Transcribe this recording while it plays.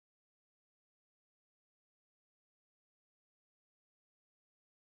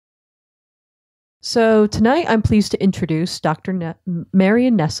So tonight I'm pleased to introduce Dr.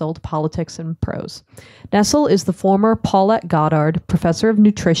 Marion Nestle to Politics and Prose. Nestle is the former Paulette Goddard Professor of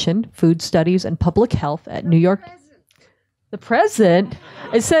Nutrition, Food Studies, and Public Health at New York. The present?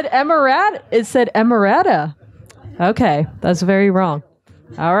 It said emerita. It said emerita. Okay, that's very wrong.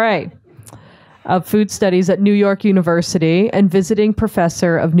 All right. Of Food Studies at New York University and visiting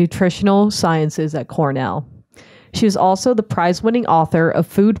Professor of Nutritional Sciences at Cornell. She is also the prize-winning author of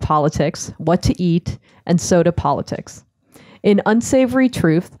Food Politics, What to Eat, and Soda Politics. In Unsavory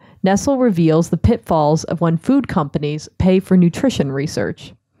Truth, Nestle reveals the pitfalls of when food companies pay for nutrition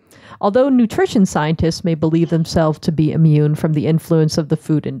research. Although nutrition scientists may believe themselves to be immune from the influence of the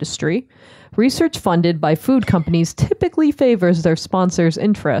food industry, research funded by food companies typically favors their sponsors'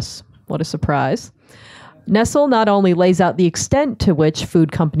 interests. What a surprise. Nestle not only lays out the extent to which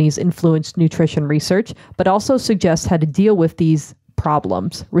food companies influence nutrition research, but also suggests how to deal with these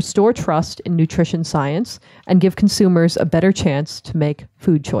problems, restore trust in nutrition science, and give consumers a better chance to make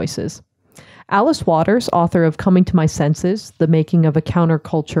food choices. Alice Waters, author of Coming to My Senses, The Making of a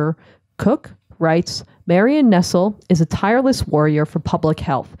Counterculture Cook, writes, Marion Nestle is a tireless warrior for public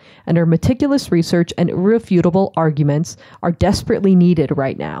health, and her meticulous research and irrefutable arguments are desperately needed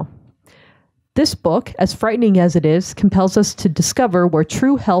right now. This book, as frightening as it is, compels us to discover where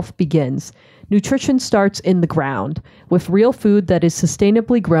true health begins. Nutrition starts in the ground, with real food that is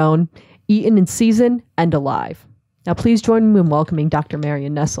sustainably grown, eaten in season, and alive. Now please join me in welcoming Dr.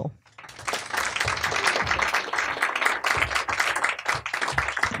 Marion Nestle.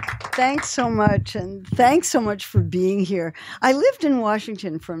 Thanks so much, and thanks so much for being here. I lived in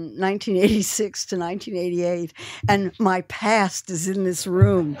Washington from 1986 to 1988, and my past is in this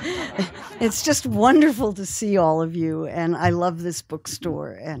room. It's just wonderful to see all of you, and I love this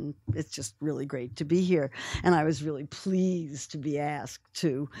bookstore, and it's just really great to be here. And I was really pleased to be asked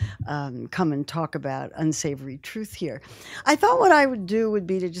to come and talk about Unsavory Truth here. I thought what I would do would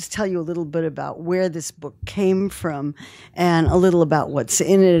be to just tell you a little bit about where this book came from and a little about what's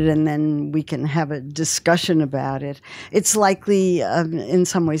in it, and then we can have a discussion about it. It's likely, in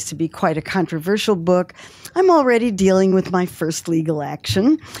some ways, to be quite a controversial book. I'm already dealing with my first legal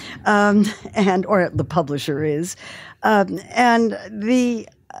action, or the publisher is,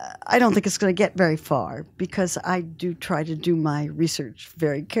 I don't think it's going to get very far because I do try to do my research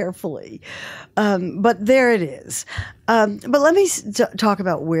very carefully. But there it is. But let me talk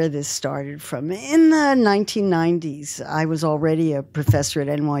about where this started from. In the 1990s, I was already a professor at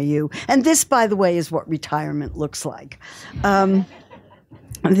NYU. And this, by the way, is what retirement looks like. I've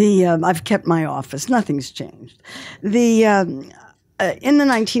kept my office. Nothing's changed. In the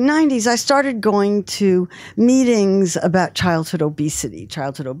 1990s, I started going to meetings about childhood obesity.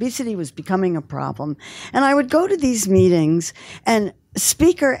 Childhood obesity was becoming a problem. And I would go to these meetings, and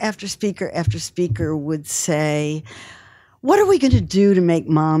speaker after speaker after speaker would say, what are we going to do to make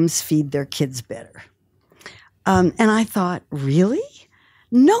moms feed their kids better? And I thought, really?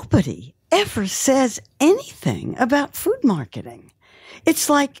 Nobody ever says anything about food marketing.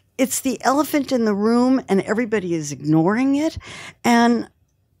 It's like it's the elephant in the room and everybody is ignoring it. And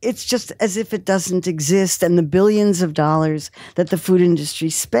it's just as if it doesn't exist. And the billions of dollars that the food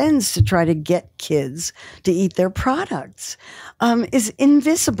industry spends to try to get kids to eat their products is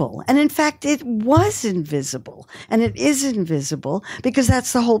invisible. And in fact, it was invisible. And it is invisible because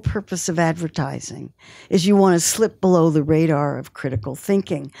that's the whole purpose of advertising, is you want to slip below the radar of critical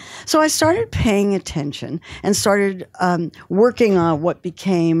thinking. So I started paying attention and started working on what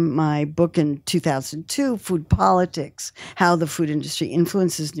became my book in 2002, Food Politics, How the Food Industry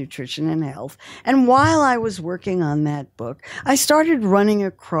Influences Nutrition and Health. And while I was working on that book, I started running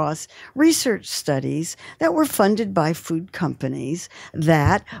across research studies that were funded by food companies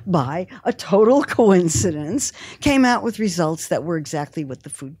that, by a total coincidence, came out with results that were exactly what the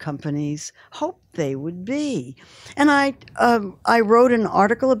food companies hoped they would be. And I wrote an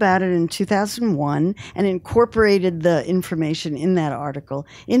article about it in 2001 and incorporated the information in that article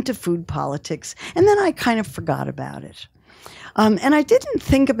into Food Politics, and then I kind of forgot about it. And I didn't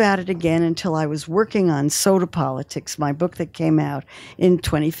think about it again until I was working on Soda Politics, my book that came out in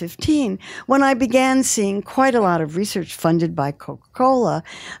 2015, when I began seeing quite a lot of research funded by Coca-Cola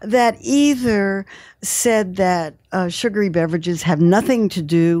that either said that sugary beverages have nothing to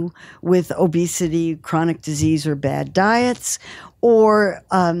do with obesity, chronic disease, or bad diets, or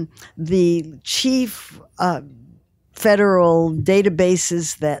the chief federal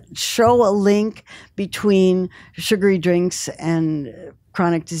databases that show a link between sugary drinks and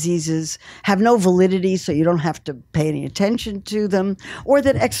chronic diseases have no validity, so you don't have to pay any attention to them, or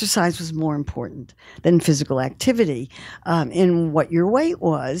that exercise was more important than physical activity in what your weight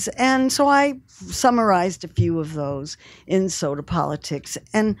was. And so I summarized a few of those in Soda Politics,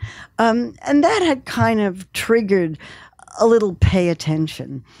 and that had kind of triggered a little pay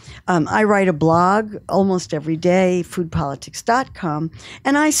attention. I write a blog almost every day, foodpolitics.com,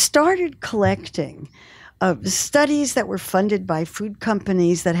 and I started collecting studies that were funded by food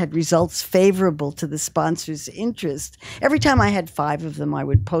companies that had results favorable to the sponsor's interest. Every time I had 5 of them, I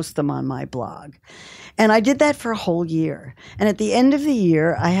would post them on my blog. And I did that for a whole year. And at the end of the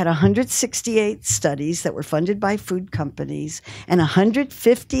year, I had 168 studies that were funded by food companies, and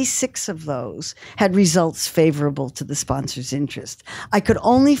 156 of those had results favorable to the sponsor's interest. I could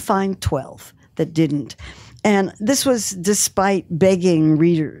only find 12 that didn't. And this was despite begging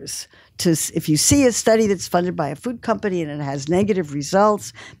readers to, if you see a study that's funded by a food company and it has negative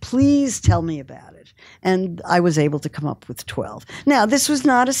results, please tell me about it. And I was able to come up with 12. Now, this was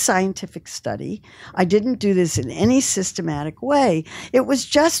not a scientific study. I didn't do this in any systematic way. It was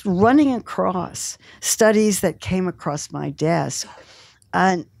just running across studies that came across my desk.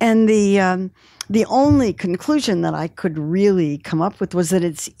 And the only conclusion that I could really come up with was that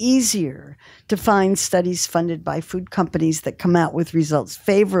it's easier to find studies funded by food companies that come out with results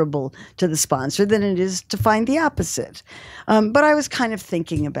favorable to the sponsor than it is to find the opposite. But I was kind of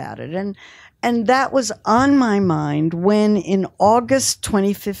thinking about it. And that was on my mind when in August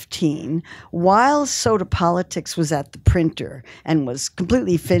 2015, while Soda Politics was at the printer and was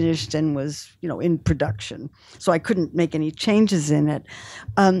completely finished and was, in production, so I couldn't make any changes in it.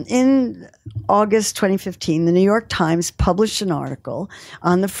 In August 2015, the New York Times published an article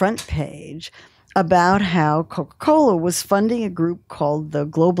on the front page about how Coca-Cola was funding a group called the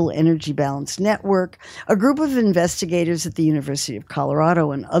Global Energy Balance Network, a group of investigators at the University of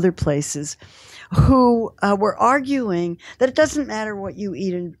Colorado and other places who were arguing that it doesn't matter what you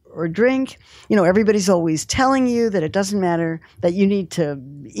eat or drink. Everybody's always telling you that it doesn't matter, that you need to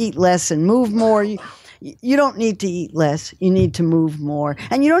eat less and move more. You don't need to eat less. You need to move more.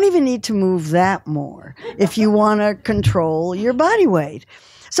 And you don't even need to move that more if you want to control your body weight.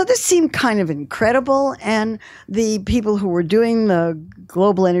 So this seemed kind of incredible, and the people who were doing the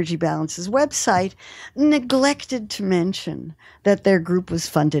Global Energy Balance's website neglected to mention that their group was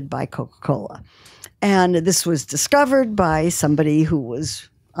funded by Coca-Cola. And this was discovered by somebody who was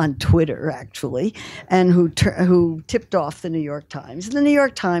on Twitter, actually, and who tipped off the New York Times. And the New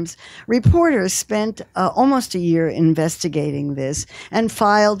York Times reporters spent almost a year investigating this and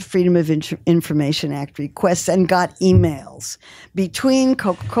filed Freedom of Information Act requests and got emails between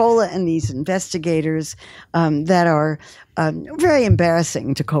Coca-Cola and these investigators that are very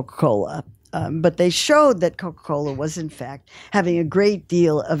embarrassing to Coca-Cola. But they showed that Coca-Cola was, in fact, having a great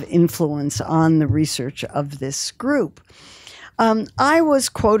deal of influence on the research of this group. I was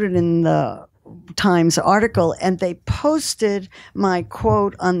quoted in the Times article, and they posted my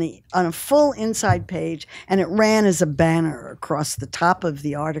quote on a full inside page, and it ran as a banner across the top of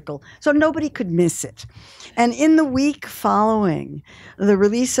the article, so nobody could miss it. And in the week following the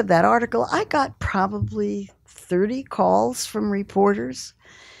release of that article, I got probably 30 calls from reporters.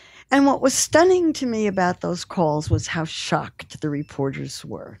 And what was stunning to me about those calls was how shocked the reporters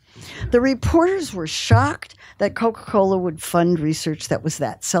were. The reporters were shocked that Coca-Cola would fund research that was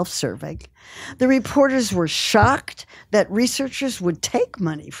that self-serving. The reporters were shocked that researchers would take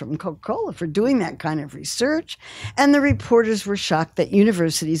money from Coca-Cola for doing that kind of research. And the reporters were shocked that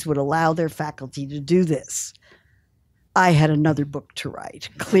universities would allow their faculty to do this. I had another book to write,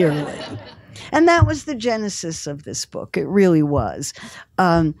 clearly. And that was the genesis of this book. It really was.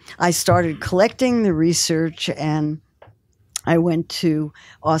 I started collecting the research, and I went to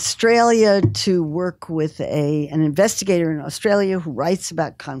Australia to work with an investigator in Australia who writes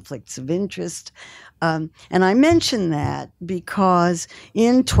about conflicts of interest. And I mention that because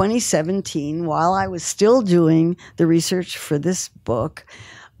in 2017, while I was still doing the research for this book,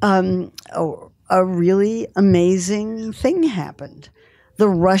 a really amazing thing happened. The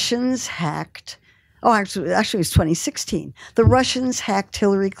Russians hacked, actually it was 2016. The Russians hacked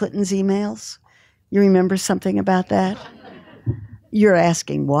Hillary Clinton's emails. You remember something about that? You're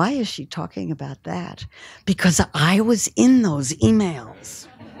asking, why is she talking about that? Because I was in those emails.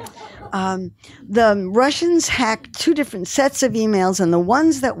 The Russians hacked 2 different sets of emails, and the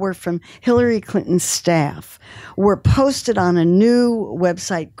ones that were from Hillary Clinton's staff were posted on a new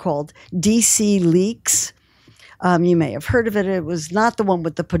website called DC Leaks. You may have heard of it. It was not the one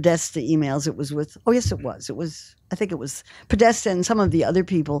with the Podesta emails. It was with, oh, yes, it was. I think it was Podesta and some of the other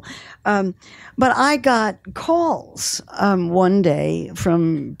people. But I got calls one day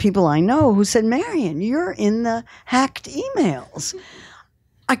from people I know who said, Marion, you're in the hacked emails.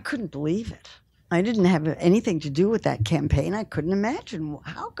 I couldn't believe it. I didn't have anything to do with that campaign. I couldn't imagine.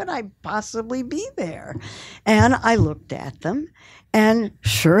 How could I possibly be there? And I looked at them, and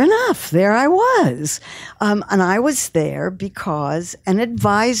sure enough, there I was. And I was there because an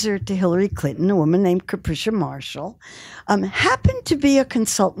advisor to Hillary Clinton, a woman named Capricia Marshall, happened to be a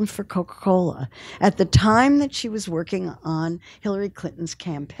consultant for Coca-Cola at the time that she was working on Hillary Clinton's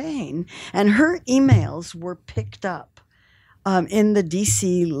campaign, and her emails were picked up in the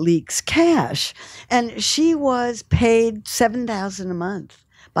DC leaks cache. And she was paid $7,000 a month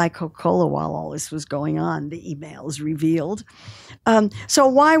by Coca-Cola while all this was going on, the emails revealed. So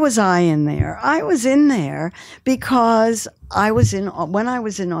why was I in there? I was in there because when I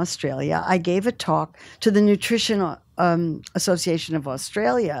was in Australia, I gave a talk to the Nutritional Association of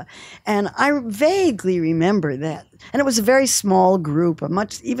Australia, and I vaguely remember that. And it was a very small group,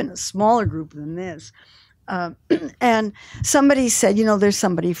 even a smaller group than this. And somebody said, there's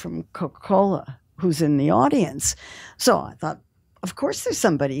somebody from Coca-Cola who's in the audience. So I thought, of course there's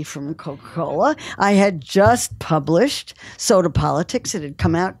somebody from Coca-Cola. I had just published Soda Politics. It had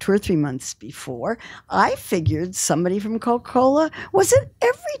come out 2 or 3 months before. I figured somebody from Coca-Cola was at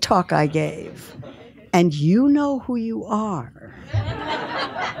every talk I gave. And you know who you are.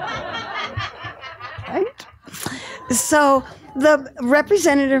 Right? So the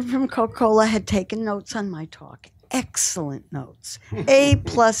representative from Coca-Cola had taken notes on my talk. Excellent notes. A+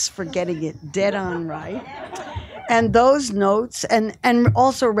 for getting it dead on right. And those notes, and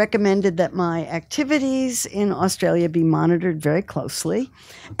also recommended that my activities in Australia be monitored very closely,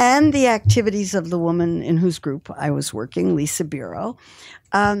 and the activities of the woman in whose group I was working, Lisa Bureau.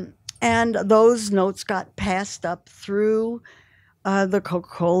 And those notes got passed up through the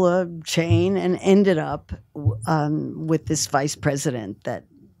Coca-Cola chain and ended up with this vice president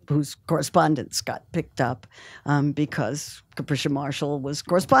whose correspondence got picked up because Capricia Marshall was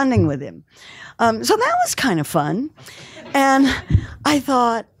corresponding with him. So that was kind of fun. And I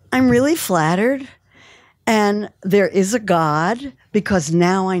thought, I'm really flattered. And there is a God, because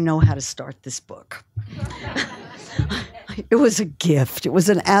now I know how to start this book. It was a gift. It was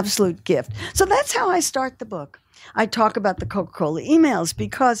an absolute gift. So that's how I start the book. I talk about the Coca-Cola emails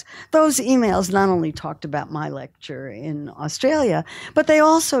because those emails not only talked about my lecture in Australia, but they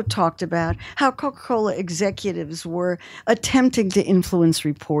also talked about how Coca-Cola executives were attempting to influence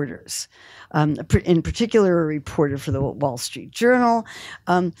reporters, in particular a reporter for the Wall Street Journal.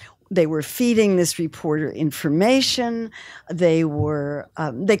 They were feeding this reporter information. They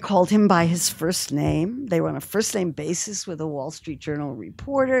called him by his first name. They were on a first-name basis with a Wall Street Journal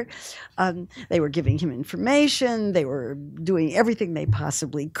reporter. They were giving him information. They were doing everything they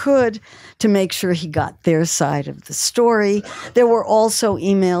possibly could to make sure he got their side of the story. There were also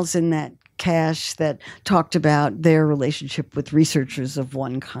emails in that cache that talked about their relationship with researchers of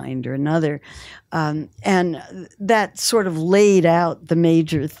one kind or another. And that sort of laid out the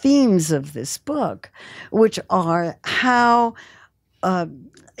major themes of this book, which are how,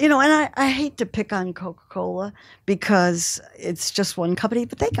 and I hate to pick on Coca-Cola because it's just one company,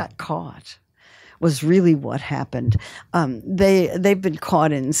 but they got caught. Was really what happened. They've been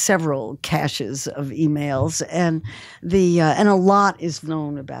caught in several caches of emails, and a lot is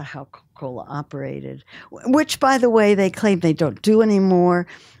known about how Coca-Cola operated, which, by the way, they claim they don't do anymore.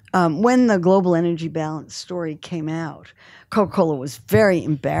 When the global energy balance story came out, Coca-Cola was very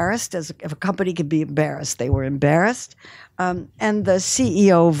embarrassed. If a company could be embarrassed, they were embarrassed. And the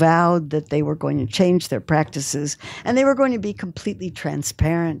CEO vowed that they were going to change their practices and they were going to be completely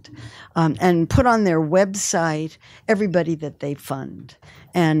transparent and put on their website everybody that they fund.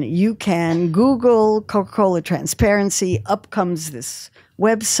 And you can Google Coca-Cola transparency, up comes this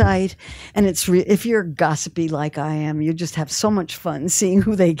website, and if you're gossipy like I am, you just have so much fun seeing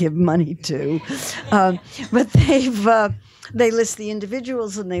who they give money to. But they list the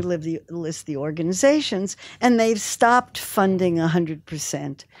individuals and they list the organizations, and they've stopped funding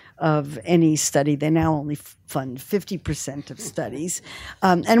 100% of any study. They now only fund 50% of studies.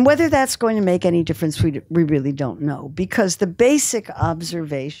 And whether that's going to make any difference, we really don't know, because the basic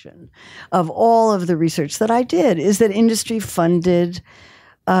observation of all of the research that I did is that industry-funded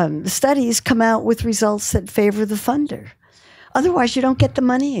studies come out with results that favor the funder. Otherwise, you don't get the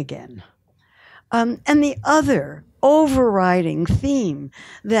money again. And the other overriding theme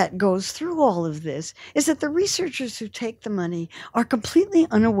that goes through all of this is that the researchers who take the money are completely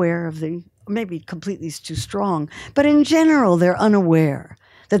unaware of the maybe completely is too strong, but in general, they're unaware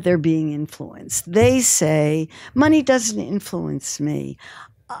that they're being influenced. They say, money doesn't influence me.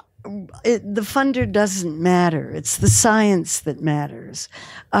 The funder doesn't matter. It's the science that matters.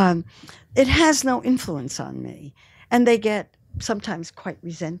 It has no influence on me. And they get sometimes quite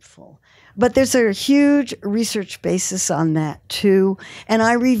resentful. But there's a huge research basis on that too. And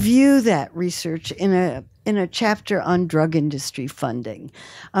I review that research in a chapter on drug industry funding.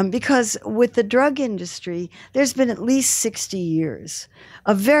 Because with the drug industry, there's been at least 60 years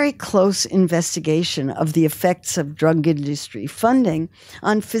of very close investigation of the effects of drug industry funding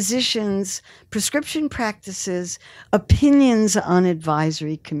on physicians' prescription practices, opinions on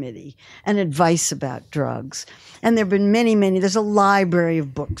advisory committee, and advice about drugs. And there have been many, there's a library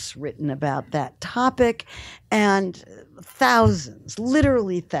of books written about that topic, and thousands,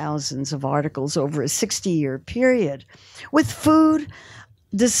 literally thousands of articles over a 60-year period. With food,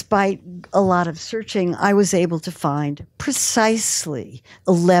 despite a lot of searching, I was able to find precisely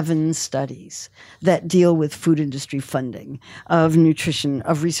 11 studies that deal with food industry funding of nutrition,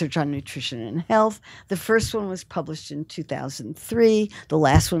 of research on nutrition and health. The first one was published in 2003. The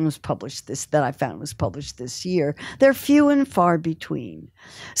last one was published that I found was published this year. They're few and far between.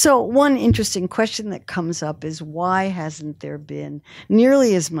 So one interesting question that comes up is, why hasn't there been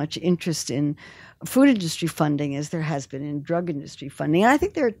nearly as much interest in food industry funding as there has been in drug industry funding? And I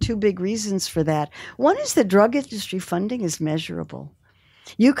think there are two big reasons for that. One is that drug industry funding is measurable.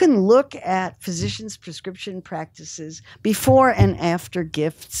 You can look at physicians' prescription practices before and after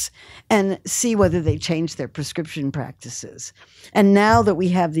gifts and see whether they change their prescription practices. And now that we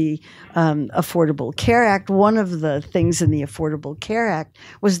have the Affordable Care Act, one of the things in the Affordable Care Act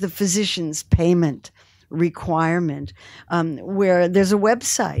was the physician's payment requirement, where there's a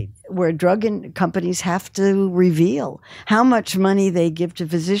website where drug companies have to reveal how much money they give to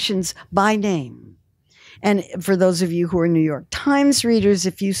physicians by name. And for those of you who are New York Times readers,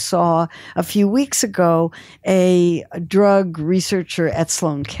 if you saw a few weeks ago a drug researcher at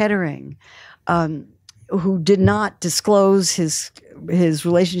Sloan Kettering who did not disclose his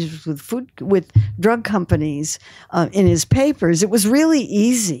relationships with drug companies in his papers, it was really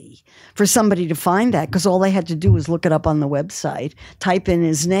easy for somebody to find that, because all they had to do was look it up on the website, type in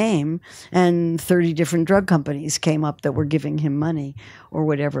his name, and 30 different drug companies came up that were giving him money or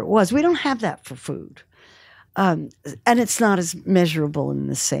whatever it was. We don't have that for food. And it's not as measurable in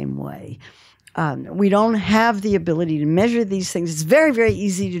the same way. We don't have the ability to measure these things. It's very, very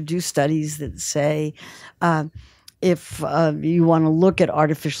easy to do studies that say, if you want to look at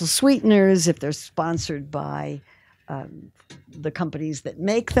artificial sweeteners, if they're sponsored by the companies that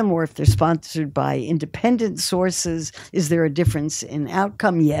make them, or if they're sponsored by independent sources, is there a difference in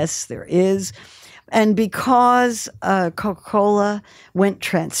outcome? Yes, there is. And because Coca-Cola went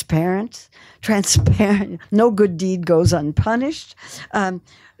transparent, no good deed goes unpunished.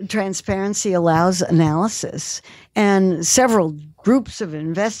 Transparency allows analysis, and several groups of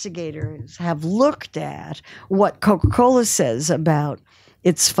investigators have looked at what Coca-Cola says about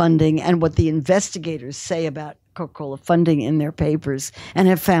its funding and what the investigators say about Coca-Cola funding in their papers, and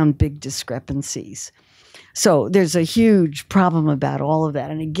have found big discrepancies. So there's a huge problem about all of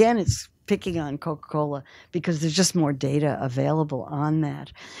that. And again, it's picking on Coca-Cola because there's just more data available on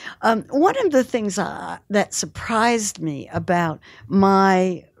that. One of the things that surprised me about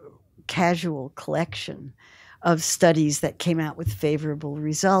my casual collection of studies that came out with favorable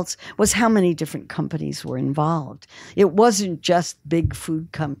results was how many different companies were involved. It wasn't just big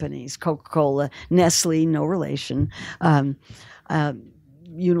food companies, Coca-Cola, Nestle, no relation,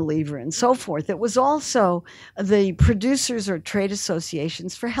 Unilever, and so forth. It was also the producers or trade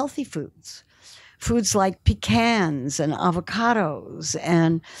associations for healthy foods. Foods like pecans and avocados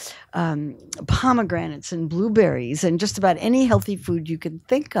and pomegranates and blueberries and just about any healthy food you can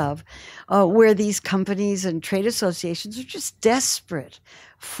think of, where these companies and trade associations are just desperate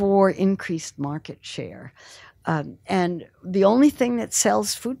for increased market share. And the only thing that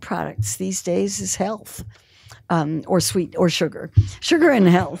sells food products these days is health. Or sweet or sugar and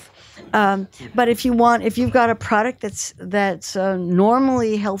health. But if you've got a product that's a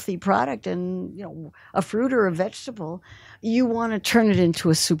normally healthy product, and a fruit or a vegetable, you want to turn it into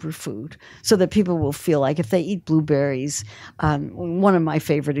a superfood so that people will feel like if they eat blueberries. One of my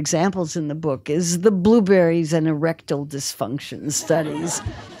favorite examples in the book is the blueberries and erectile dysfunction studies.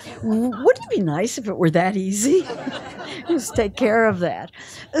 Wouldn't it be nice if it were that easy? Just take care of that.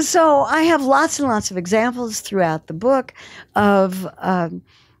 So I have lots and lots of examples throughout the book of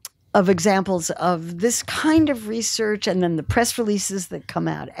of examples of this kind of research, and then the press releases that come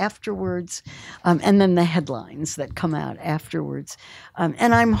out afterwards, and then the headlines that come out afterwards.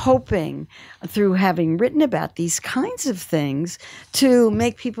 And I'm hoping, through having written about these kinds of things, to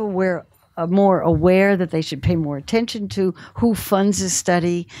make people more aware that they should pay more attention to who funds a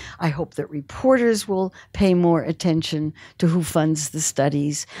study. I hope that reporters will pay more attention to who funds the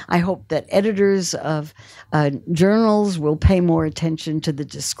studies. I hope that editors of journals will pay more attention to the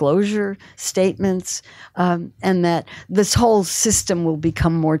disclosure statements, and that this whole system will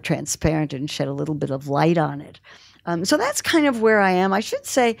become more transparent and shed a little bit of light on it. So that's kind of where I am. I should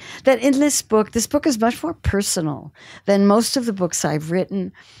say that in this book is much more personal than most of the books I've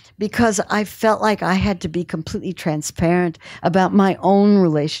written, because I felt like I had to be completely transparent about my own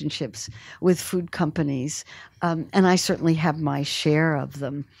relationships with food companies. And I certainly have my share of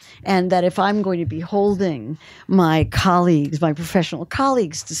them. And that if I'm going to be holding my colleagues, my professional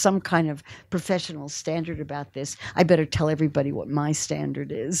colleagues, to some kind of professional standard about this, I better tell everybody what my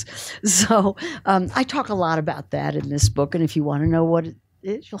standard is. So I talk a lot about that in this book. And if you want to know what it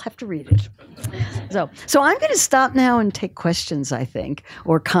is, you'll have to read it. So I'm going to stop now and take questions, I think,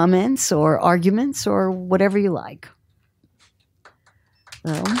 or comments or arguments or whatever you like.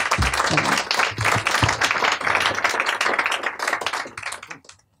 So,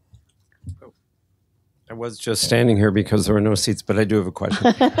 I was just standing here because there were no seats, but I do have a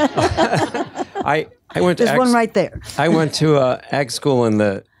question. I went to there's one right there. I went to ag school in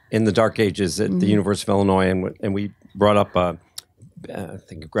the dark ages at the University of Illinois, and we brought up I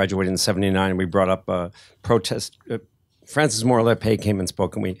think I graduated in '79, and we brought up a protest. Francis Moore Lepay came and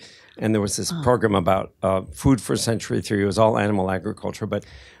spoke, and there was this program about food for century 3. It was all animal agriculture. But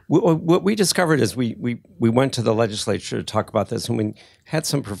what we discovered is we went to the legislature to talk about this, and we had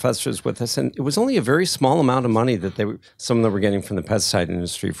some professors with us, and it was only a very small amount of money that some of them were getting from the pesticide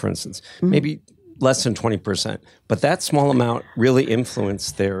industry, for instance, maybe less than 20%. But that small amount really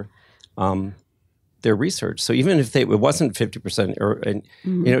influenced their research. So even if it wasn't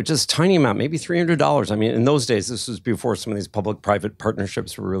 50% just a tiny amount, maybe $300. I mean, in those days, this was before some of these public-private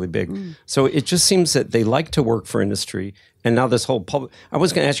partnerships were really big. So it just seems that they like to work for industry. And now this whole I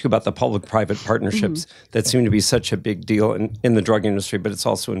was going to ask you about the public-private partnerships that seem to be such a big deal in the drug industry, but it's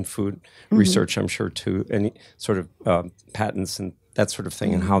also in food research, I'm sure, too. Any sort of patents and that sort of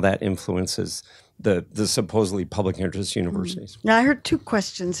thing, and how that influences the supposedly public interest universities. Now, I heard two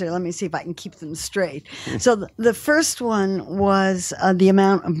questions here. Let me see if I can keep them straight. So the first one was the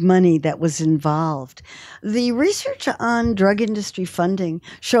amount of money that was involved. The research on drug industry funding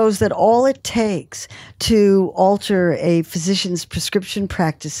shows that all it takes to alter a physician's prescription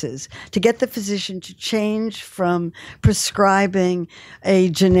practices, to get the physician to change from prescribing a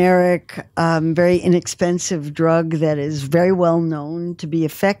generic, very inexpensive drug that is very well known to be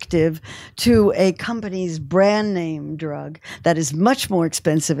effective, to a company's brand name drug that is much more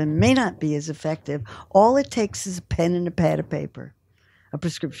expensive and may not be as effective, all it takes is a pen and a pad of paper, a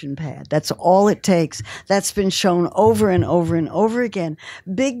prescription pad. That's all it takes. That's been shown over and over and over again.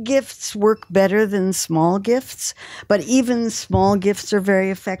 Big gifts work better than small gifts, but even small gifts are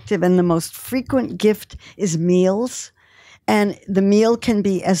very effective. And the most frequent gift is meals. And the meal can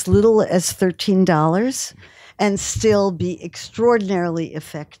be as little as $13 and still be extraordinarily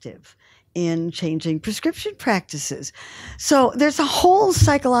effective in changing prescription practices. So there's a whole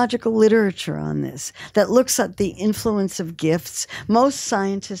psychological literature on this that looks at the influence of gifts. Most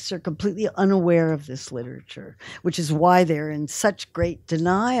scientists are completely unaware of this literature, which is why they're in such great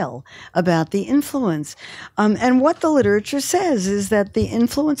denial about the influence. And what the literature says is that the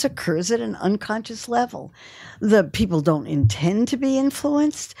influence occurs at an unconscious level. The people don't intend to be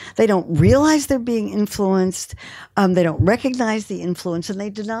influenced. They don't realize they're being influenced. They don't recognize the influence, and they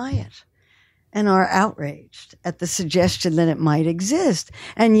deny it and are outraged at the suggestion that it might exist.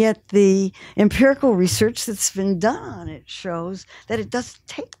 And yet the empirical research that's been done on it shows that it doesn't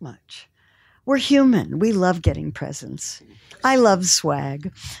take much. We're human. We love getting presents. I love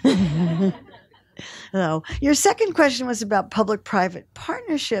swag. So, your second question was about public-private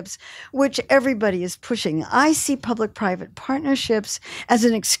partnerships, which everybody is pushing. I see public-private partnerships as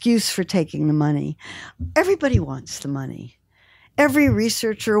an excuse for taking the money. Everybody wants the money. Every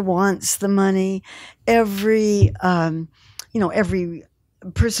researcher wants the money. Every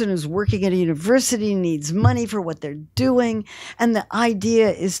person who's working at a university needs money for what they're doing, and the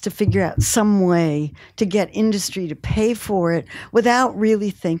idea is to figure out some way to get industry to pay for it without really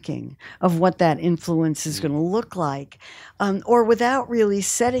thinking of what that influence is going to look like, or without really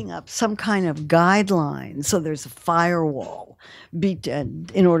setting up some kind of guideline. So there's a firewall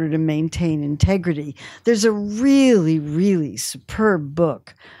in order to maintain integrity. There's a really, really superb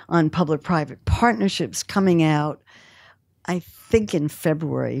book on public-private partnerships coming out, I think in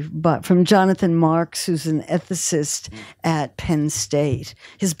February, but from Jonathan Marks, who's an ethicist at Penn State.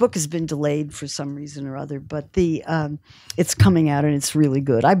 His book has been delayed for some reason or other, but it's coming out and it's really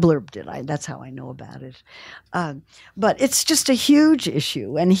good. I blurbed it. That's how I know about it. But it's just a huge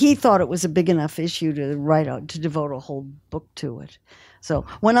issue, and he thought it was a big enough issue to devote a whole book to it. So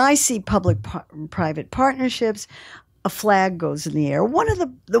when I see public-private partnerships, a flag goes in the air. One of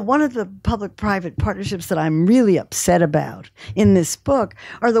the public-private partnerships that I'm really upset about in this book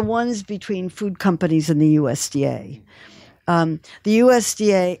are the ones between food companies and the USDA. The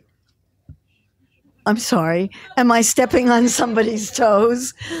USDA. I'm sorry. Am I stepping on somebody's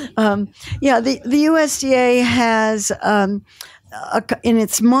toes? The USDA has in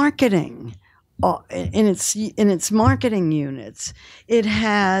its marketing. In its marketing units, it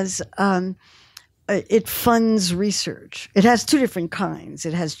has. It funds research. It has two different kinds.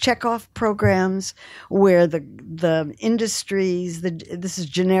 It has checkoff programs where the industries, this is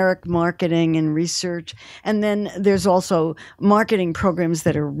generic marketing and research, and then there's also marketing programs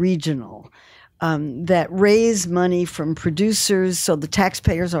that are regional, that raise money from producers, so the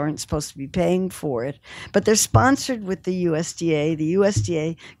taxpayers aren't supposed to be paying for it, but they're sponsored with the USDA. The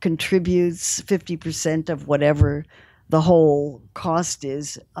USDA contributes 50% of whatever the whole cost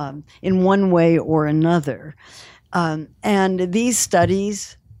is in one way or another. And these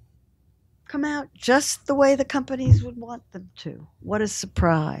studies come out just the way the companies would want them to. What a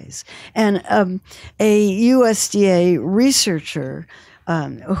surprise. And a USDA researcher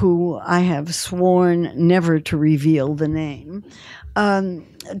who I have sworn never to reveal the name,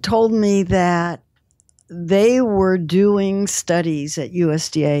 told me that they were doing studies at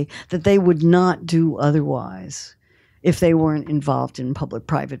USDA that they would not do otherwise if they weren't involved in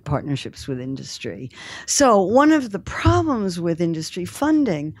public-private partnerships with industry. So one of the problems with industry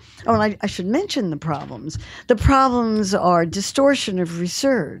funding, and I should mention the problems are distortion of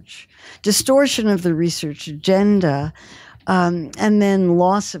research, distortion of the research agenda, and then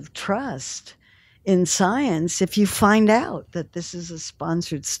loss of trust in science if you find out that this is a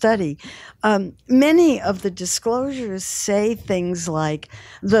sponsored study. Many of the disclosures say things like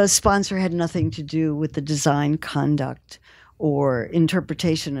the sponsor had nothing to do with the design, conduct, or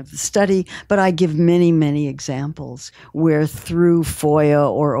interpretation of the study, but I give many, many examples where through FOIA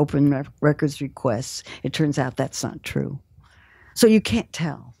or open records requests, it turns out that's not true. So you can't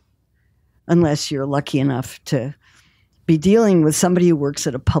tell unless you're lucky enough to be dealing with somebody who works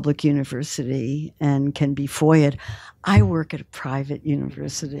at a public university and can be FOIA'd. I work at a private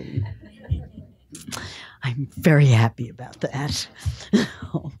university. I'm very happy about that.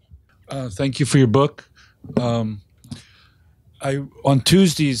 Thank you for your book. On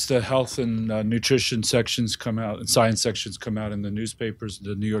Tuesdays, the health and nutrition sections come out, and science sections come out in the newspapers,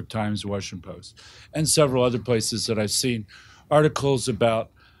 the New York Times, Washington Post, and several other places that I've seen articles about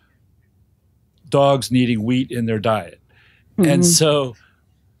dogs needing wheat in their diet. And so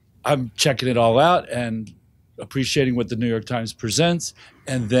I'm checking it all out and appreciating what the New York Times presents.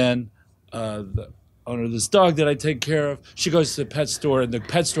 And then the owner of this dog that I take care of, she goes to the pet store, and the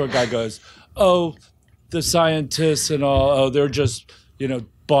pet store guy goes, oh, the scientists and all, they're just,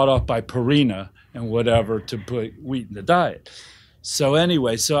 bought off by Purina and whatever to put wheat in the diet. So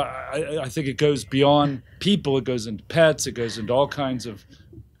anyway, I think it goes beyond people. It goes into pets. It goes into all kinds of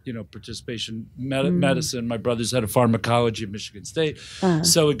participation medicine. My brother's head of pharmacology at Michigan State.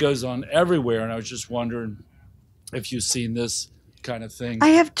 So it goes on everywhere. And I was just wondering if you've seen this kind of thing. I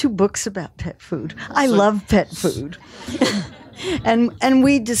have 2 books about pet food. I love pet food. And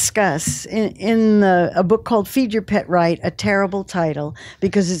we discuss in a book called Feed Your Pet Right, a terrible title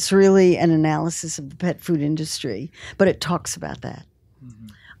because it's really an analysis of the pet food industry, but it talks about that.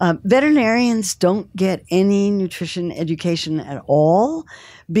 Veterinarians don't get any nutrition education at all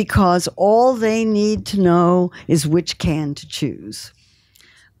because all they need to know is which can to choose.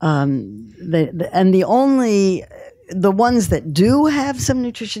 The ones that do have some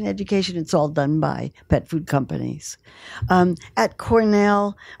nutrition education, it's all done by pet food companies. At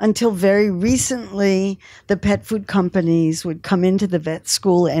Cornell, until very recently, the pet food companies would come into the vet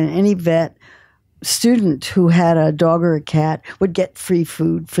school, and any vet student who had a dog or a cat would get free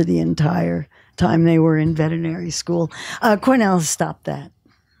food for the entire time they were in veterinary school. Cornell has stopped that.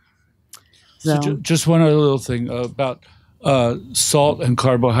 So just one other little thing about salt and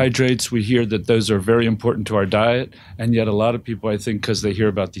carbohydrates. We hear that those are very important to our diet, and yet a lot of people, I think, because they hear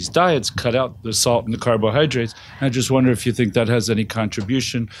about these diets, cut out the salt and the carbohydrates. And I just wonder if you think that has any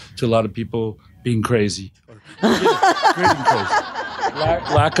contribution to a lot of people being crazy. Getting crazy.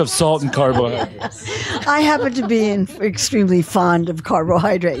 Lack of salt and carbohydrates. I happen to be extremely fond of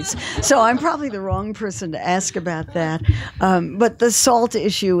carbohydrates, so I'm probably the wrong person to ask about that. But the salt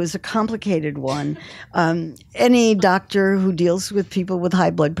issue is a complicated one. Any doctor who deals with people with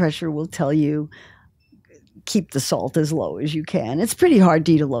high blood pressure will tell you keep the salt as low as you can. It's pretty hard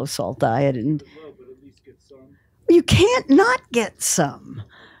to eat a low salt diet, and you can't not get some.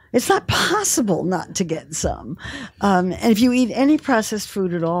 It's not possible not to get some. And if you eat any processed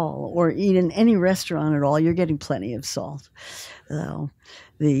food at all or eat in any restaurant at all, you're getting plenty of salt. So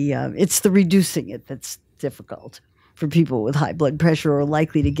it's the reducing it that's difficult for people with high blood pressure or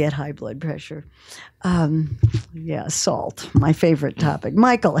likely to get high blood pressure. Salt, my favorite topic.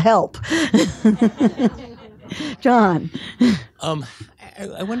 Michael, help. John.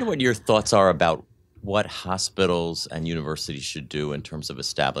 I wonder what your thoughts are about what hospitals and universities should do in terms of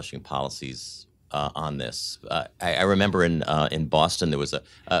establishing policies on this. I remember in Boston there was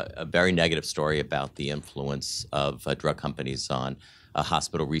a very negative story about the influence of drug companies on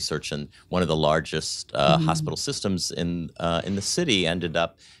hospital research, and one of the largest hospital systems in the city ended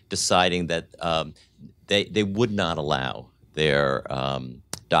up deciding that they would not allow their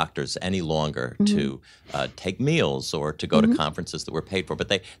doctors any longer to take meals or to go to conferences that were paid for. But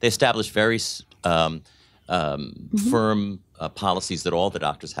they established very firm policies that all the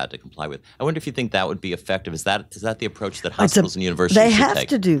doctors had to comply with. I wonder if you think that would be effective. Is that the approach that hospitals and universities should take? They have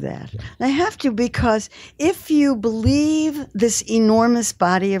to do that. They have to, because if you believe this enormous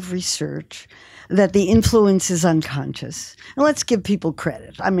body of research that the influence is unconscious, and let's give people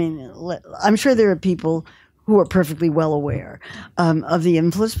credit. I mean, I'm sure there are people who are perfectly well aware of the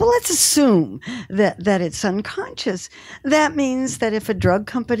influence, but let's assume that it's unconscious. That means that if a drug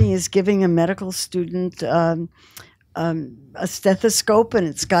company is giving a medical student a stethoscope and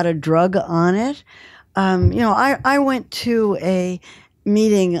it's got a drug on it, I went to a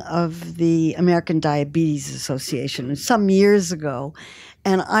meeting of the American Diabetes Association some years ago,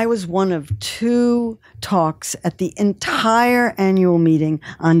 and I was one of 2 talks at the entire annual meeting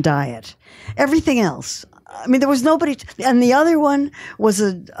on diet. Everything else, I mean, there was nobody, and the other one was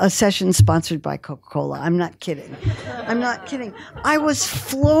a session sponsored by Coca-Cola. I'm not kidding. I was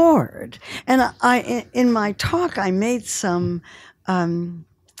floored. And in my talk, I made some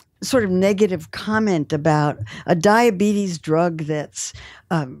sort of negative comment about a diabetes drug that's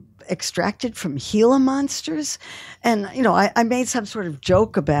extracted from Gila monsters. And, I made some sort of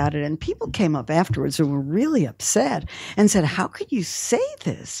joke about it, and people came up afterwards and were really upset and said, how could you say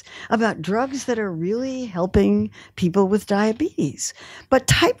this about drugs that are really helping people with diabetes? But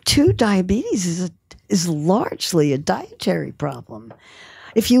type 2 diabetes is largely a dietary problem.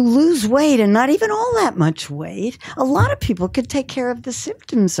 If you lose weight, and not even all that much weight, a lot of people could take care of the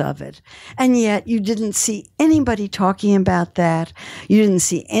symptoms of it. And yet you didn't see anybody talking about that. You didn't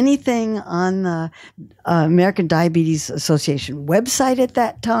see anything on the American Diabetes Association website at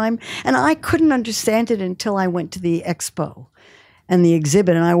that time. And I couldn't understand it until I went to the expo and the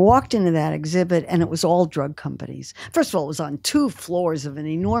exhibit. And I walked into that exhibit, and it was all drug companies. First of all, it was on 2 floors of an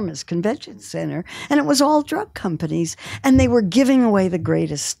enormous convention center, and it was all drug companies. And they were giving away the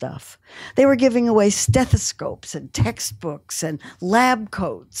greatest stuff. They were giving away stethoscopes and textbooks and lab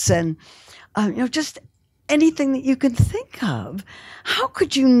coats and, just anything that you could think of. How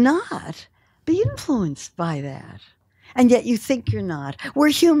could you not be influenced by that? And yet you think you're not. We're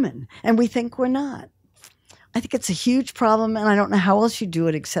human, and we think we're not. I think it's a huge problem, and I don't know how else you do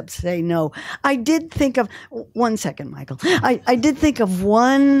it except say no. I did think of, one second, Michael. I did think of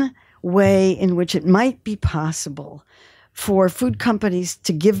one way in which it might be possible for food companies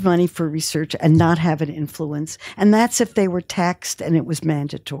to give money for research and not have an influence, and that's if they were taxed and it was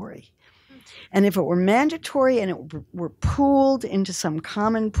mandatory. And if it were mandatory and it were pooled into some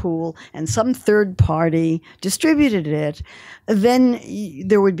common pool and some third party distributed it, then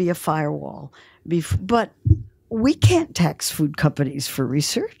there would be a firewall. But we can't tax food companies for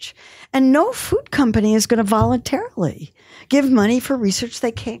research, and no food company is going to voluntarily give money for research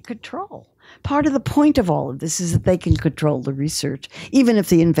they can't control. Part of the point of all of this is that they can control the research, even if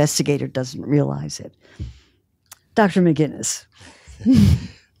the investigator doesn't realize it. Dr. McGinnis.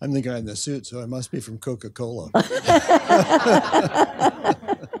 I'm the guy in the suit, so I must be from Coca-Cola.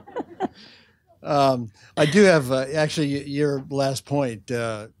 I do have, actually, your last point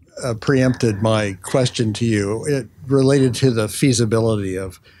preempted my question to you. It related to the feasibility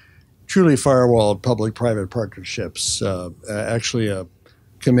of truly firewalled public-private partnerships. Actually, a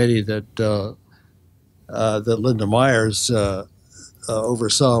committee that that Linda Myers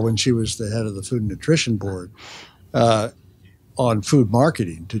oversaw when she was the head of the Food and Nutrition Board on food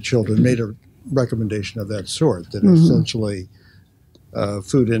marketing to children made a recommendation of that sort, that essentially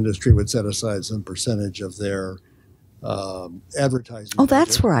food industry would set aside some percentage of their advertising. Oh,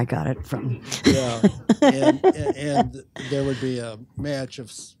 that's where I got it from. Yeah, and there would be a match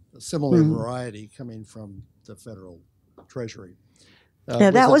of similar variety coming from the federal treasury.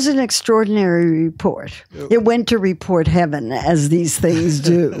 Yeah, that was an extraordinary report. It went to report heaven, as these things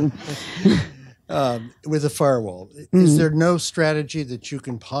do. With a firewall, is there no strategy that you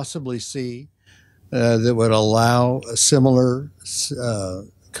can possibly see that would allow a similar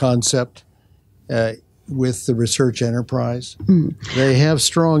concept with the research enterprise? They have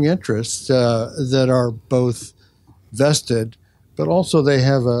strong interests that are both vested, but also they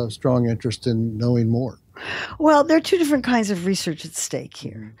have a strong interest in knowing more. Well, there are two different kinds of research at stake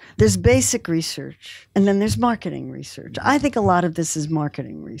here. There's basic research, and then there's marketing research. I think a lot of this is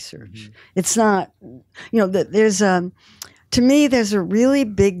marketing research. It's not, there's to me, there's a really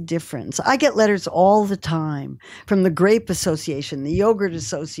big difference. I get letters all the time from the Grape Association, the Yogurt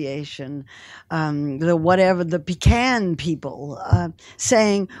Association, the pecan people,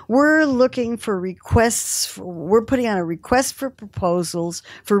 saying, we're looking for requests, we're putting on a request for proposals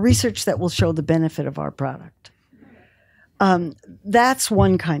for research that will show the benefit of our product. That's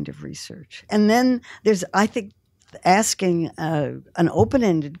one kind of research. And then there's, I think, asking an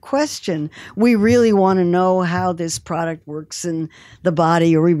open-ended question. We really want to know how this product works in the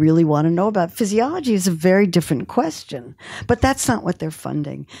body, or we really want to know about physiology, is a very different question. But that's not what they're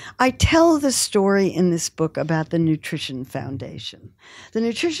funding. I tell the story in this book about the Nutrition Foundation. The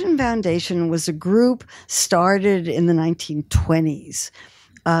Nutrition Foundation was a group started in the 1920s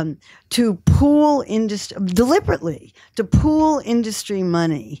to pool deliberately pool industry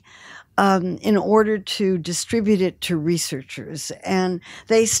money in order to distribute it to researchers. And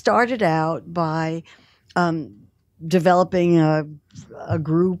they started out by developing a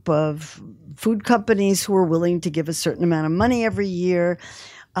group of food companies who were willing to give a certain amount of money every year.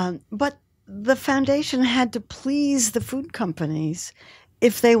 But the foundation had to please the food companies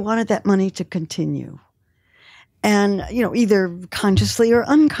if they wanted that money to continue. And, either consciously or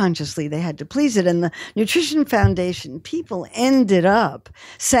unconsciously, they had to please it. And the Nutrition Foundation people ended up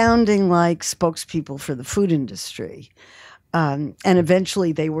sounding like spokespeople for the food industry. And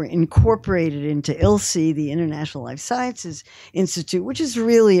eventually they were incorporated into ILSI, the International Life Sciences Institute, which is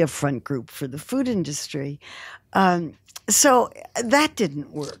really a front group for the food industry. So that didn't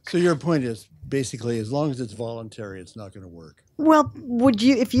work. So your point is, basically, as long as it's voluntary, it's not going to work. Well, would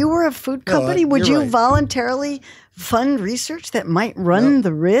you, if you were a food company, would you voluntarily fund research that might run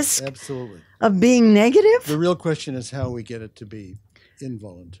the risk of being negative? The real question is how we get it to be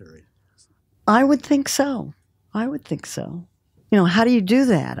involuntary. I would think so. How do you do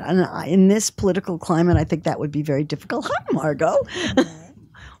that? And in this political climate, I think that would be very difficult. Hi, Margot.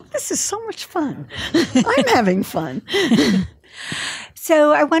 This is so much fun. I'm having fun.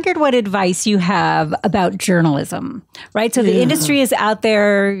 So I wondered what advice you have about journalism, right? So the industry is out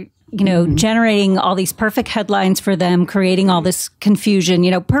there, generating all these perfect headlines for them, creating all this confusion,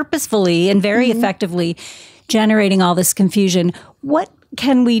 purposefully and very effectively generating all this confusion. What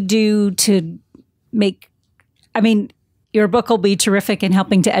can we do to your book will be terrific in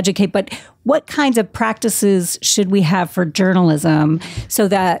helping to educate, but what kinds of practices should we have for journalism so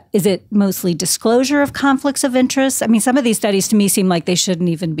that, is it mostly disclosure of conflicts of interest? I mean, some of these studies to me seem like they shouldn't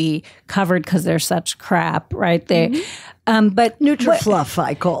even be covered because they're such crap, right? But Nutrifluff,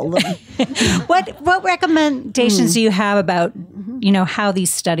 I call them. What recommendations do you have about, how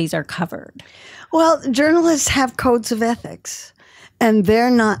these studies are covered? Well, journalists have codes of ethics. And they're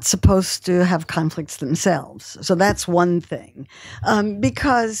not supposed to have conflicts themselves. So that's one thing.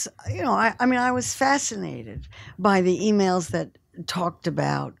 Because, I was fascinated by the emails that talked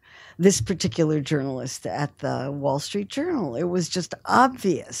about this particular journalist at the Wall Street Journal. It was just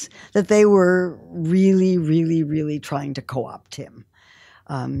obvious that they were really, really, really trying to co-opt him.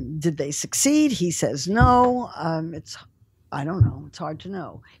 Did they succeed? He says no. I don't know. It's hard to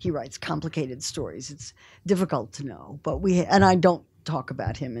know. He writes complicated stories. It's difficult to know. And I don't talk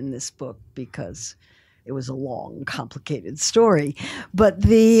about him in this book because it was a long, complicated story. But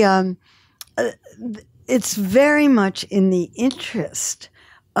it's very much in the interest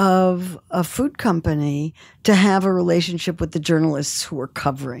of a food company to have a relationship with the journalists who are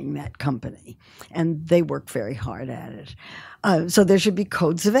covering that company. And they work very hard at it. So there should be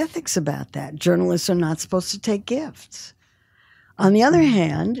codes of ethics about that. Journalists are not supposed to take gifts. On the other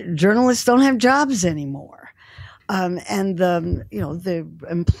hand, journalists don't have jobs anymore. And the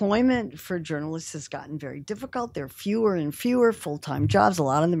employment for journalists has gotten very difficult. There are fewer and fewer full-time jobs. A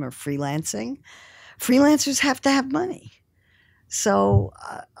lot of them are freelancing. Freelancers have to have money. So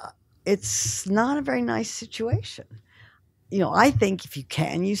it's not a very nice situation. I think if you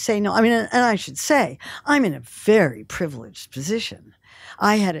can, you say no. I mean, and I should say, I'm in a very privileged position.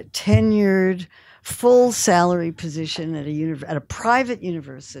 I had a tenured, full salary position at a private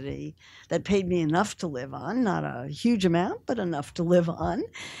university that paid me enough to live on, not a huge amount, but enough to live on,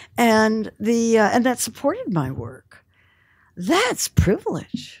 and that supported my work. That's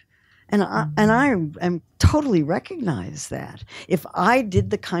privilege. And I am totally recognize that. If I did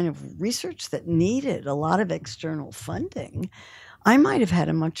the kind of research that needed a lot of external funding, I might have had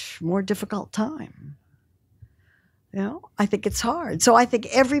a much more difficult time. I think it's hard. So I think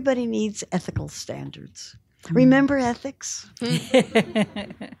everybody needs ethical standards. Remember ethics? Thank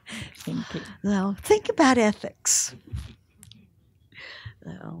you. Now, think about ethics.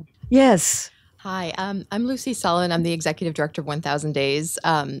 Yes. Hi, I'm Lucy Sullen. I'm the executive director of 1,000 Days.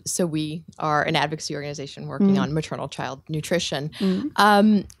 So we are an advocacy organization working on maternal child nutrition.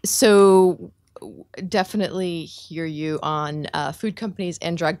 So definitely hear you on food companies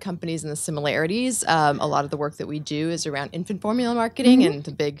and drug companies and the similarities. A lot of the work that we do is around infant formula marketing and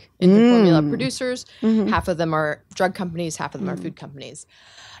the big infant formula producers. Half of them are drug companies, half of them are food companies.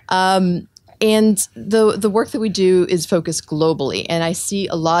 And the work that we do is focused globally. And I see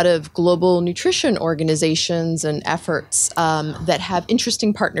a lot of global nutrition organizations and efforts that have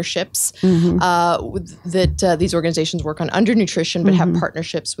interesting partnerships that these organizations work on under nutrition, but have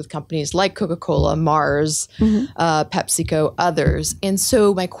partnerships with companies like Coca-Cola, Mars, PepsiCo, others. And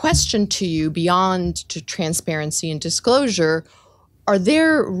so my question to you, beyond to transparency and disclosure, are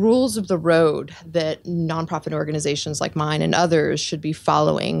there rules of the road that nonprofit organizations like mine and others should be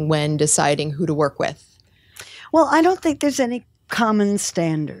following when deciding who to work with? Well, I don't think there's any common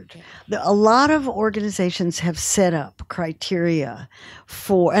standard. A lot of organizations have set up criteria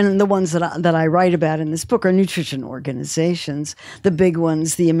for, and the ones that I write about in this book are nutrition organizations. The big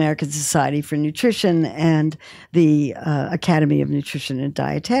ones, the American Society for Nutrition and the Academy of Nutrition and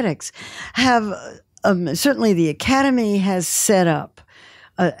Dietetics, have certainly the Academy has set up,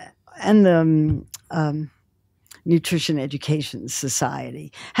 and the Nutrition Education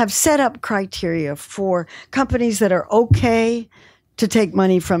Society have set up criteria for companies that are okay to take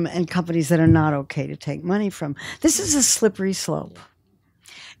money from and companies that are not okay to take money from. This is a slippery slope,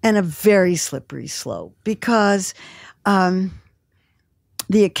 and a very slippery slope, because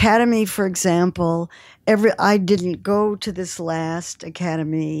the Academy, for example, I didn't go to this last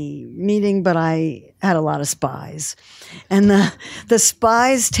Academy meeting, but I had a lot of spies. And the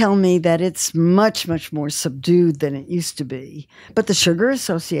spies tell me that it's much, much more subdued than it used to be. But the Sugar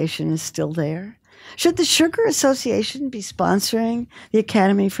Association is still there. Should the Sugar Association be sponsoring the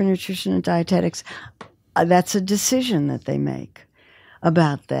Academy for Nutrition and Dietetics? That's a decision that they make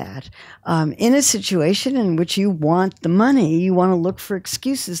about that. In a situation in which you want the money, you want to look for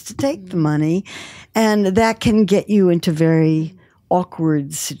excuses to take the money, and that can get you into very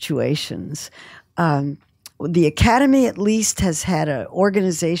awkward situations. The Academy at least has had an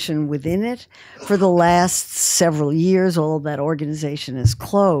organization within it for the last several years, although that organization is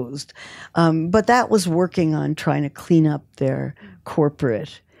closed. But that was working on trying to clean up their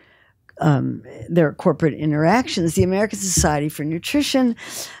corporate interactions. The American Society for Nutrition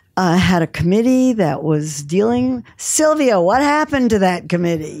had a committee that was dealing. Sylvia, what happened to that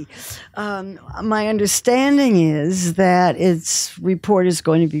committee? My understanding is that its report is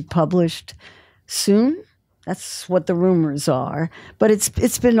going to be published soon. That's what the rumors are. But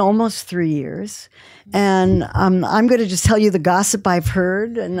it's been almost 3 years. And I'm going to just tell you the gossip I've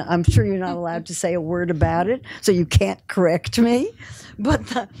heard, and I'm sure you're not allowed to say a word about it, so you can't correct me.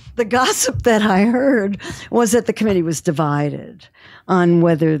 But the gossip that I heard was that the committee was divided on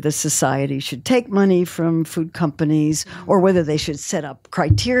whether the society should take money from food companies or whether they should set up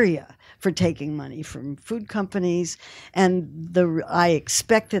criteria for taking money from food companies. And I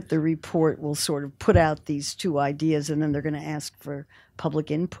expect that the report will sort of put out these two ideas, and then they're going to ask for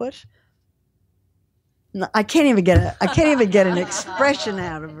public input. No, I can't even get an expression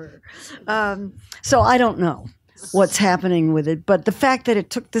out of her. So I don't know what's happening with it, but the fact that it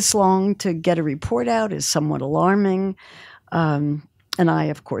took this long to get a report out is somewhat alarming. And And I,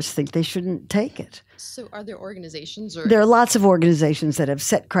 of course, think they shouldn't take it. So are there organizations or? There are lots of organizations that have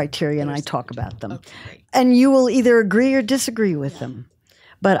set criteria, and I talk about them. Okay, great. And you will either agree or disagree with them.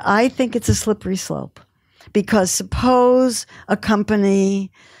 But I think it's a slippery slope. Because suppose a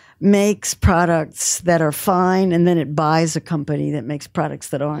company makes products that are fine, and then it buys a company that makes products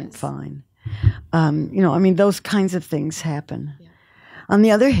that aren't fine. Those kinds of things happen. Yeah. On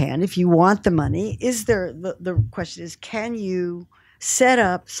the other hand, if you want the money, the question is, can you set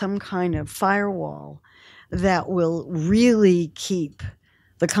up some kind of firewall that will really keep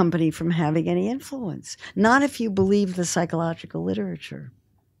the company from having any influence? Not if you believe the psychological literature.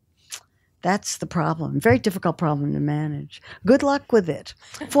 That's the problem. Very difficult problem to manage. Good luck with it.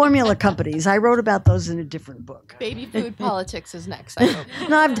 Formula companies. I wrote about those in a different book. Baby food politics is next, I hope.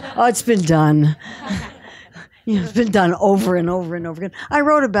 No, it's been done. It's been done over and over and over again. I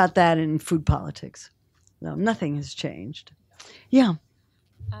wrote about that in Food Politics. No, nothing has changed. Yeah.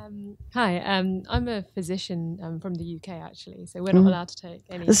 Hi, I'm a physician from the UK, actually, so we're not allowed to take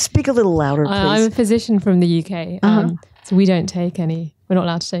any. Speak a little louder, please. I'm a physician from the UK, so we don't take any. We're not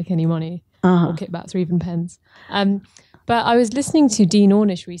allowed to take any money or kickbacks or even pens. But I was listening to Dean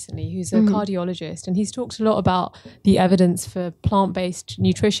Ornish recently, who's a cardiologist, and he's talked a lot about the evidence for plant-based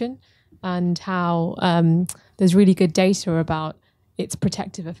nutrition and how there's really good data about its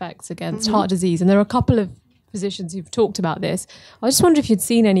protective effects against heart disease. And there are a couple of physicians who've talked about this. I just wondered if you'd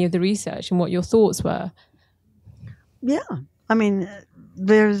seen any of the research and what your thoughts were. Yeah. I mean,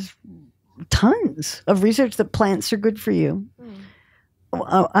 there's tons of research that plants are good for you.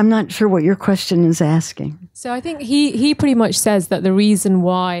 I'm not sure what your question is asking. So I think he pretty much says that the reason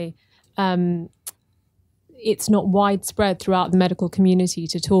why it's not widespread throughout the medical community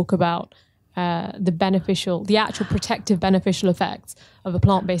to talk about the actual protective beneficial effects of a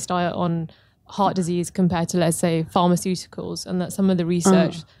plant-based diet on heart disease compared to, let's say, pharmaceuticals, and that some of the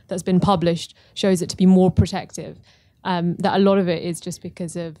research that's been published shows it to be more protective. That a lot of it is just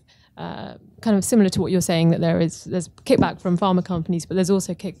because of kind of similar to what you're saying, that there's kickback from pharma companies, but there's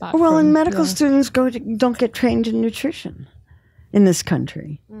also kickback. Well, and medical students don't get trained in nutrition in this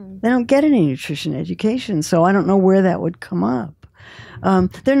country. They don't get any nutrition education, so I don't know where that would come up.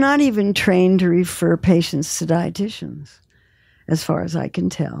 They're not even trained to refer patients to dietitians, as far as I can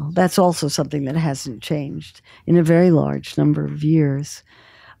tell. That's also something that hasn't changed in a very large number of years.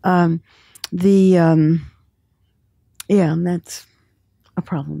 And that's a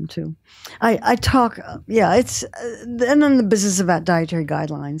problem too. I talk, it's, and then the business about dietary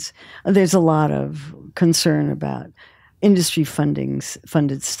guidelines. There's a lot of concern about industry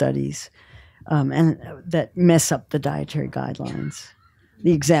funded studies and that mess up the dietary guidelines.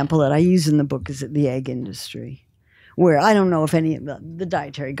 The example that I use in the book is the egg industry, where I don't know if any of the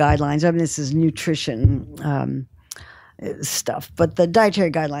dietary guidelines, I mean, this is nutrition stuff, but the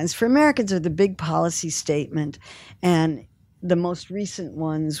dietary guidelines for Americans are the big policy statement, and the most recent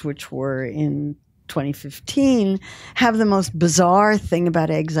ones, which were in 2015, have the most bizarre thing about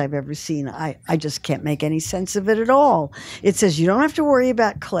eggs I've ever seen. I just can't make any sense of it at all. It says you don't have to worry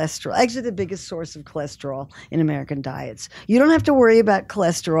about cholesterol. Eggs are the biggest source of cholesterol in American diets. You don't have to worry about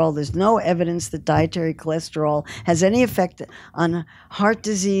cholesterol. There's no evidence that dietary cholesterol has any effect on heart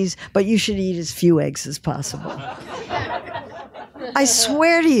disease, but you should eat as few eggs as possible. I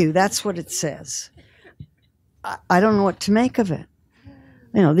swear to you, that's what it says. I don't know what to make of it.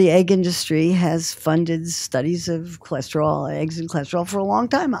 You know, the egg industry has funded studies of cholesterol, eggs and cholesterol for a long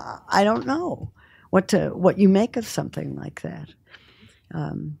time. I don't know what you make of something like that.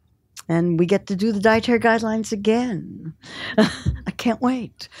 And we get to do the dietary guidelines again. I can't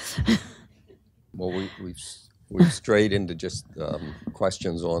wait. Well, we've strayed into just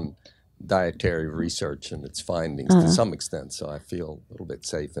questions on dietary research and its findings to some extent, so I feel a little bit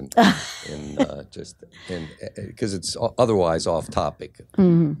safe because it's otherwise off topic.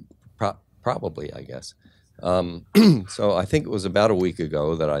 Probably, I guess. So I think it was about a week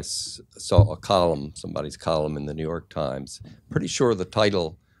ago that I saw a column, somebody's column in the New York Times. Pretty sure the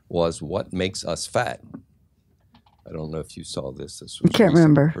title was "What Makes Us Fat." I don't know if you saw this. This was I can't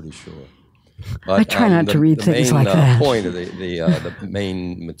remember. Pretty sure. But, I try not to read things like that. The point of the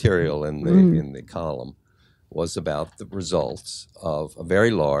main material in the column was about the results of a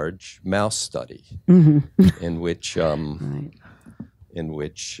very large mouse study in which there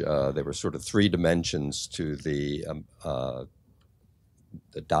were sort of three dimensions to the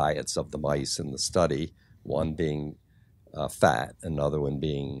diets of the mice in the study. One being fat, another one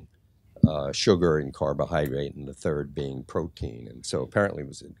being sugar and carbohydrate, and the third being protein. And so apparently it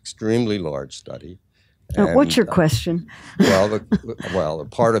was an extremely large study, What's your question? Well,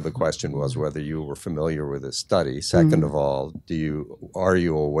 part of the question was whether you were familiar with this study. Second of all, are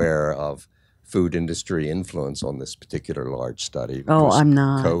you aware of food industry influence on this particular large study? I'm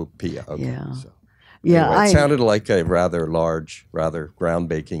not. Okay, Yeah. So. Yeah, Anyway, it sounded like a rather large, rather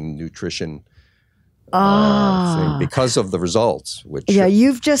groundbreaking nutrition thing because of the results. Which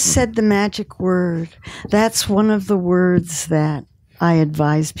you've just said the magic word. That's one of the words that I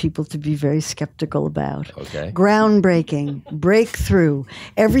advise people to be very skeptical about. Okay. Groundbreaking, breakthrough.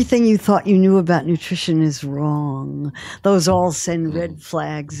 Everything you thought you knew about nutrition is wrong. Those all send red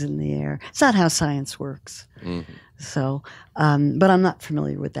flags in the air. It's not how science works. Mm-hmm. So, but I'm not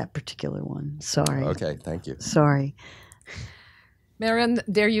familiar with that particular one. Sorry. Okay, thank you. Sorry. Marion,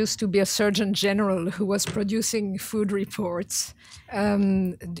 there used to be a Surgeon General who was producing food reports.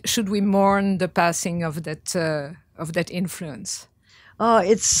 Should we mourn the passing of that influence? Oh,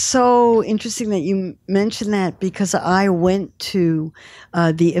 it's so interesting that you mentioned that, because I went to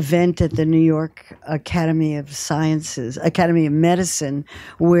the event at the New York Academy of Medicine,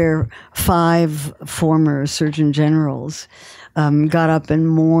 where 5 former Surgeon Generals got up and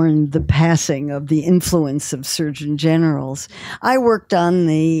mourned the passing of the influence of Surgeon Generals. I worked on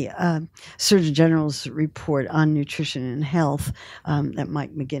the Surgeon General's report on nutrition and health. That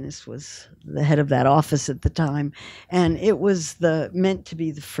Mike McGinnis was the head of that office at the time, and it was meant to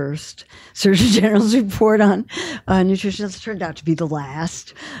be the first Surgeon General's report on nutrition. It turned out to be the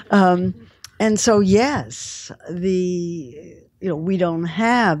last. And so, yes, we don't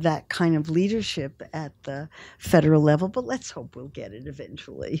have that kind of leadership at the federal level, but let's hope we'll get it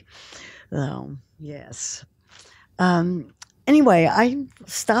eventually. Yes. Anyway, I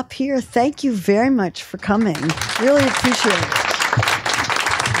stop here. Thank you very much for coming. Really appreciate it.